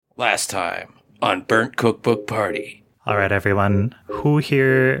Last time on Burnt Cookbook Party. All right, everyone. Who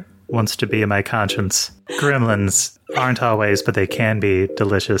here wants to be my conscience? Gremlins aren't always, but they can be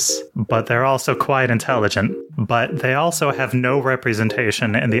delicious. But they're also quite intelligent. But they also have no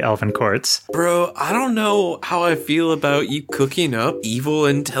representation in the elven courts. Bro, I don't know how I feel about you cooking up evil,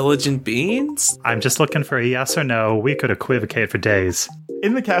 intelligent beings. I'm just looking for a yes or no. We could equivocate for days.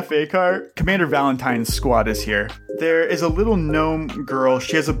 In the cafe car, Commander Valentine's squad is here. There is a little gnome girl.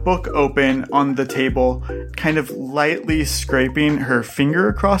 She has a book open on the table, kind of lightly scraping her finger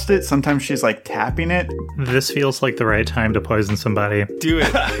across it. Sometimes she's like tapping it. This feels like the right time to poison somebody. Do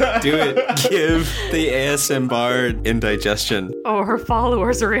it. Do it. Give the ASM bard indigestion. Oh, her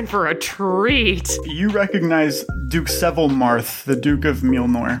followers are in for a treat. You recognize Duke Seville Marth, the Duke of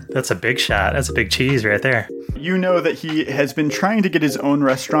Milnor. That's a big shot. That's a big cheese right there. You know that he has been trying to get his own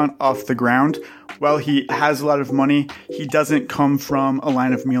restaurant off the ground. While he has a lot of money, he doesn't come from a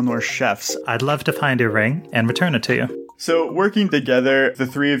line of Milnor chefs. I'd love to find your ring and return it to you. So working together, the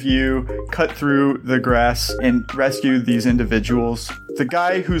three of you cut through the grass and rescue these individuals. The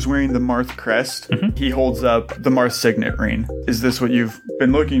guy who's wearing the Marth crest, he holds up the Marth signet ring. Is this what you've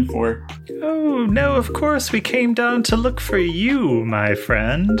been looking for? Oh, no, of course we came down to look for you, my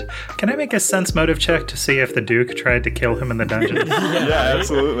friend. Can I make a sense motive check to see if the Duke tried to kill him in the dungeon? Yeah,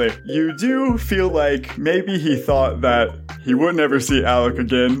 absolutely. You do feel like maybe he thought that he would never see Alec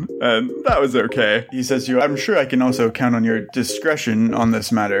again, and that was okay. He says to you, I'm sure I can also count on your discretion on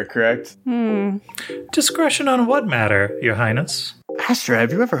this matter, correct? Discretion on what matter, your highness? Astra,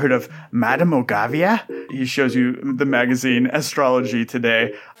 have you ever heard of Madame Ogavia? He shows you the magazine Astrology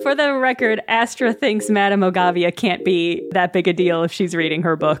Today. For the record, Astra thinks Madame Ogavia can't be that big a deal if she's reading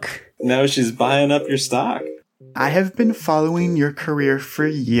her book. Now she's buying up your stock. I have been following your career for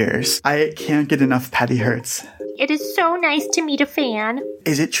years. I can't get enough Patty Hertz. It is so nice to meet a fan.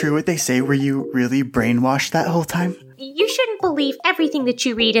 Is it true what they say? Were you really brainwashed that whole time? You shouldn't believe everything that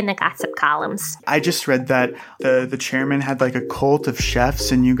you read in the gossip columns. I just read that the chairman had like a cult of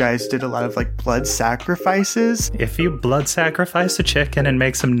chefs and you guys did a lot of like blood sacrifices. If you blood sacrifice a chicken and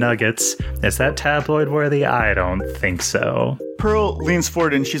make some nuggets, is that tabloid worthy? I don't think so. Pearl leans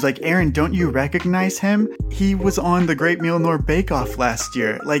forward and she's like, Aaron, don't you recognize him? He was on the Great Milnor Bake Off last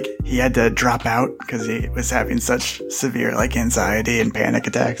year. Like, he had to drop out because he was having such severe, like, anxiety and panic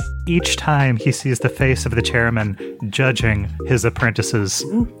attacks. Each time he sees the face of the chairman judging his apprentices,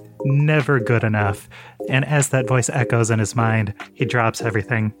 never good enough. And as that voice echoes in his mind, he drops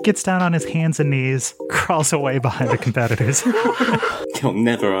everything, gets down on his hands and knees, crawls away behind the competitors. You'll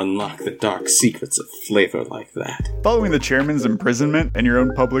never unlock the dark secrets of flavor like that. Following the chairman's imprisonment and your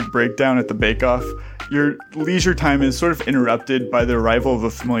own public breakdown at the bake-off, your leisure time is sort of interrupted by the arrival of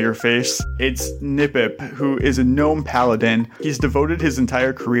a familiar face. It's Nipip, who is a gnome paladin. He's devoted his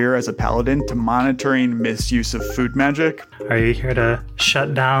entire career as a paladin to monitoring misuse of food magic. Are you here to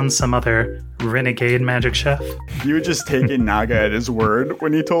shut down some other renegade magic chef? You had just taken Naga at his word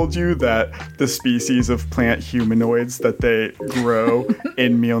when he told you that the species of plant humanoids that they grow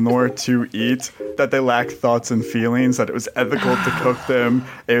in Milnor to eat, that they lack thoughts and feelings, that it was ethical to cook them.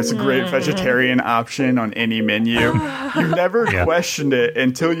 It was a great vegetarian option on any menu. You never questioned it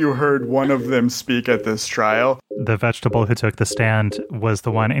until you heard one of them speak at this trial. The vegetable who took the stand was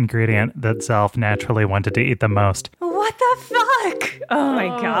the one ingredient that Zelf naturally wanted to eat the most. What the fuck? Oh my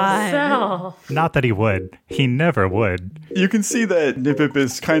god. Self. Not that he would. He never would. You can see that Nipip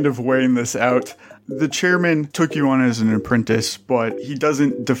is kind of weighing this out. The chairman took you on as an apprentice, but he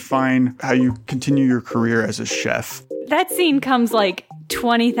doesn't define how you continue your career as a chef. That scene comes like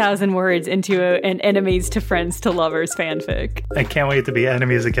 20,000 words into an enemies to friends to lovers fanfic. I can't wait to be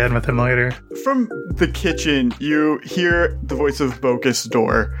enemies again with him later. From the kitchen, you hear the voice of Bocus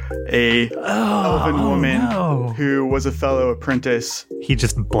Dor, a elven woman who was a fellow apprentice. He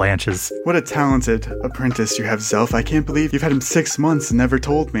just blanches. What a talented apprentice you have, Zelf. I can't believe you've had him 6 months and never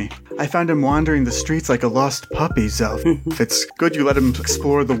told me. I found him wandering the streets like a lost puppy, Zelf. It's good you let him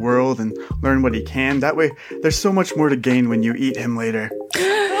explore the world and learn what he can. That way, there's so much more to gain when you eat him later.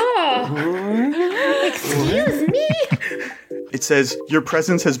 Excuse me? It says, your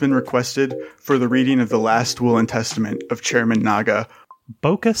presence has been requested for the reading of the last will and testament of Chairman Naga.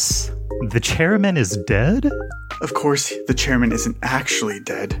 Bocus? The chairman is dead? Of course, the chairman isn't actually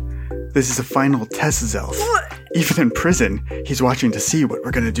dead. This is a final test, Zelf. Even in prison, he's watching to see what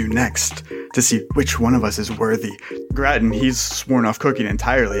we're gonna do next, to see which one of us is worthy. Grattan, he's sworn off cooking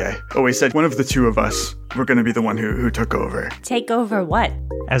entirely. I always said one of the two of us were gonna be the one who took over. Take over what?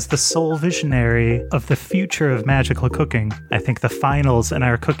 As the sole visionary of the future of magical cooking, I think the finals in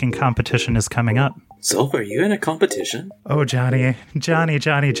our cooking competition is coming up. Zelf, are you in a competition? Oh, Johnny.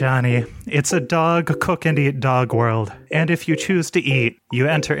 It's a dog cook and eat dog world. And if you choose to eat, you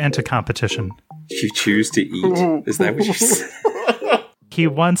enter into competition. You choose to eat? Is that what you said? He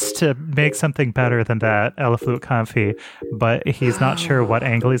wants to make something better than that, Elefluot Comfy, but he's not sure what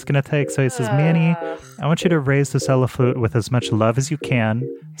angle he's going to take. So he says, Manny, I want you to raise this Elefluot with as much love as you can,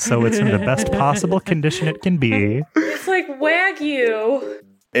 so it's in the best possible condition it can be. It's like Wagyu.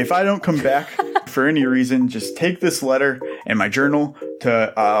 If I don't come back for any reason, just take this letter and my journal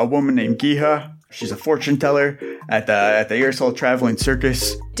to a woman named Giha. She's a fortune teller at the Earsall Traveling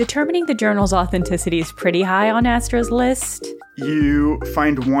Circus. Determining the journal's authenticity is pretty high on Astra's list. You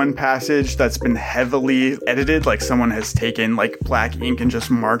find one passage that's been heavily edited, like someone has taken like black ink and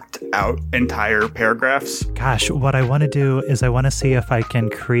just marked out entire paragraphs. Gosh, what I want to do is I want to see if I can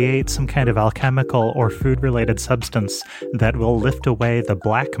create some kind of alchemical or food-related substance that will lift away the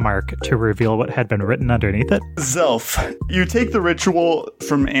black mark to reveal what had been written underneath it. Zelf, you take the ritual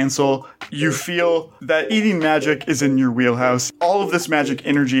from Ansel. You feel that eating magic is in your wheelhouse. All of this magic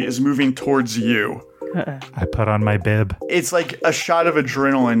energy is moving towards you. I put on my bib. It's like a shot of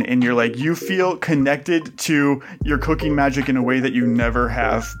adrenaline, and you're like, you feel connected to your cooking magic in a way that you never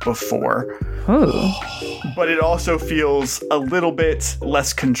have before. Oh. But it also feels a little bit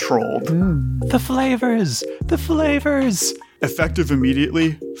less controlled. The flavors! Effective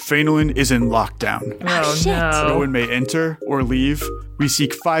immediately, Phenolin is in lockdown. Oh, shit. No one may enter or leave. We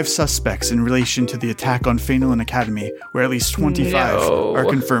seek 5 suspects in relation to the attack on Phenolin Academy, where at least 25 are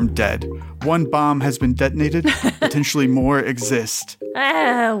confirmed dead. 1 bomb has been detonated. Potentially more exist.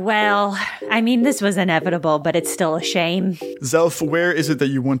 Well, I mean, this was inevitable, but it's still a shame. Zelf, where is it that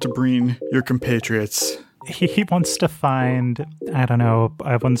you want to bring your compatriots? He wants to find, I don't know,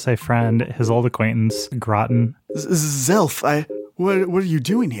 I wouldn't say friend, his old acquaintance, Groton. Zelf, what are you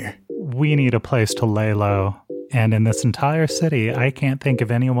doing here? We need a place to lay low. And in this entire city, I can't think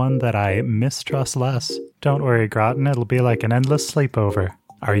of anyone that I mistrust less. Don't worry, Groton, it'll be like an endless sleepover.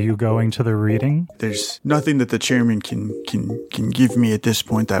 Are you going to the reading? There's nothing that the chairman can give me at this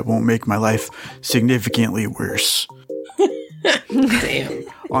point that won't make my life significantly worse. Damn.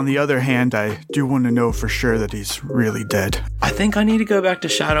 On the other hand, I do want to know for sure that he's really dead. I think I need to go back to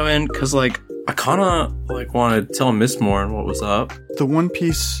Shadow Inn because, I kind of, want to tell Miss Morin what was up. The one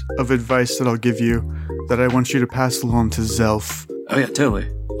piece of advice that I'll give you that I want you to pass along to Zelf. Oh, yeah, totally.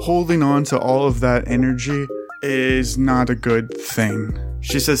 Holding on to all of that energy is not a good thing.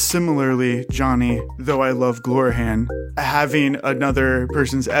 She says, similarly, Johnny, though I love Glorhan, having another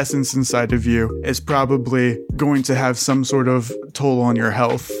person's essence inside of you is probably going to have some sort of toll on your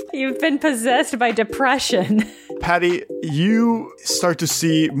health. You've been possessed by depression. Patty, you start to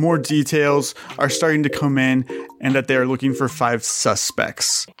see more details are starting to come in and that they're looking for 5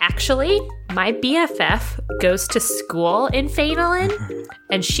 suspects. Actually, my BFF goes to school in Phenolin,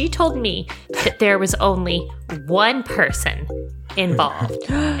 and she told me that there was only 1 person involved,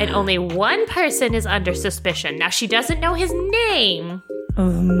 and only 1 person is under suspicion. Now, she doesn't know his name,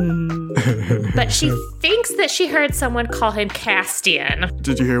 but she thinks that she heard someone call him Castian.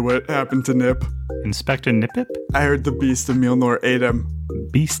 Did you hear what happened to Nip? Inspector Nipip? I heard the beast of Milnor ate him.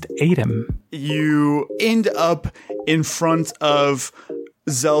 Beast ate him. You end up in front of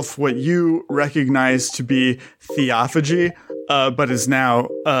Zelf, what you recognize to be Theophagy, but is now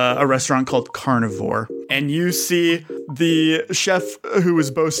a restaurant called Carnivore. And you see the chef who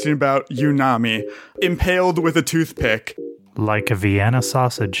was boasting about Unami impaled with a toothpick. Like a Vienna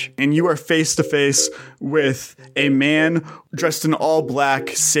sausage. And you are face to face with a man dressed in all black,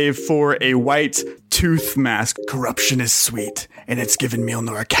 save for a white tooth mask. Corruption is sweet, and it's given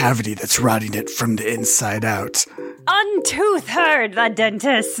Milnor a cavity that's rotting it from the inside out. Untooth her, the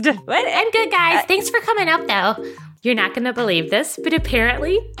dentist. What? I'm good, guys. Thanks for coming up, though. You're not going to believe this, but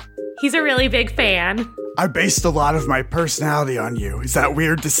apparently, he's a really big fan. I based a lot of my personality on you. Is that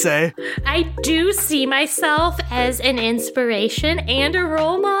weird to say? I do see myself as an inspiration and a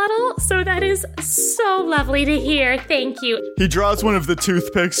role model, so that is so lovely to hear. Thank you. He draws one of the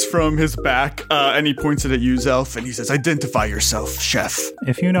toothpicks from his back, and he points it at you, Zelf, and he says, identify yourself, chef.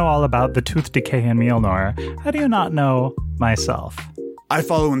 If you know all about the tooth decay in Milnor, how do you not know myself? I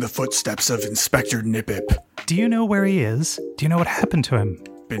follow in the footsteps of Inspector Nipip. Do you know where he is? Do you know what happened to him?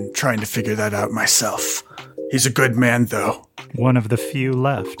 Been trying to figure that out myself. He's a good man, though. One of the few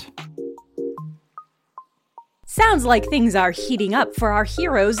left. Sounds like things are heating up for our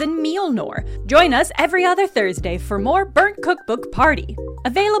heroes in Milnor. Join us every other Thursday for more Burnt Cookbook Party.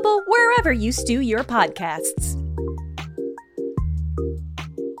 Available wherever you stew your podcasts.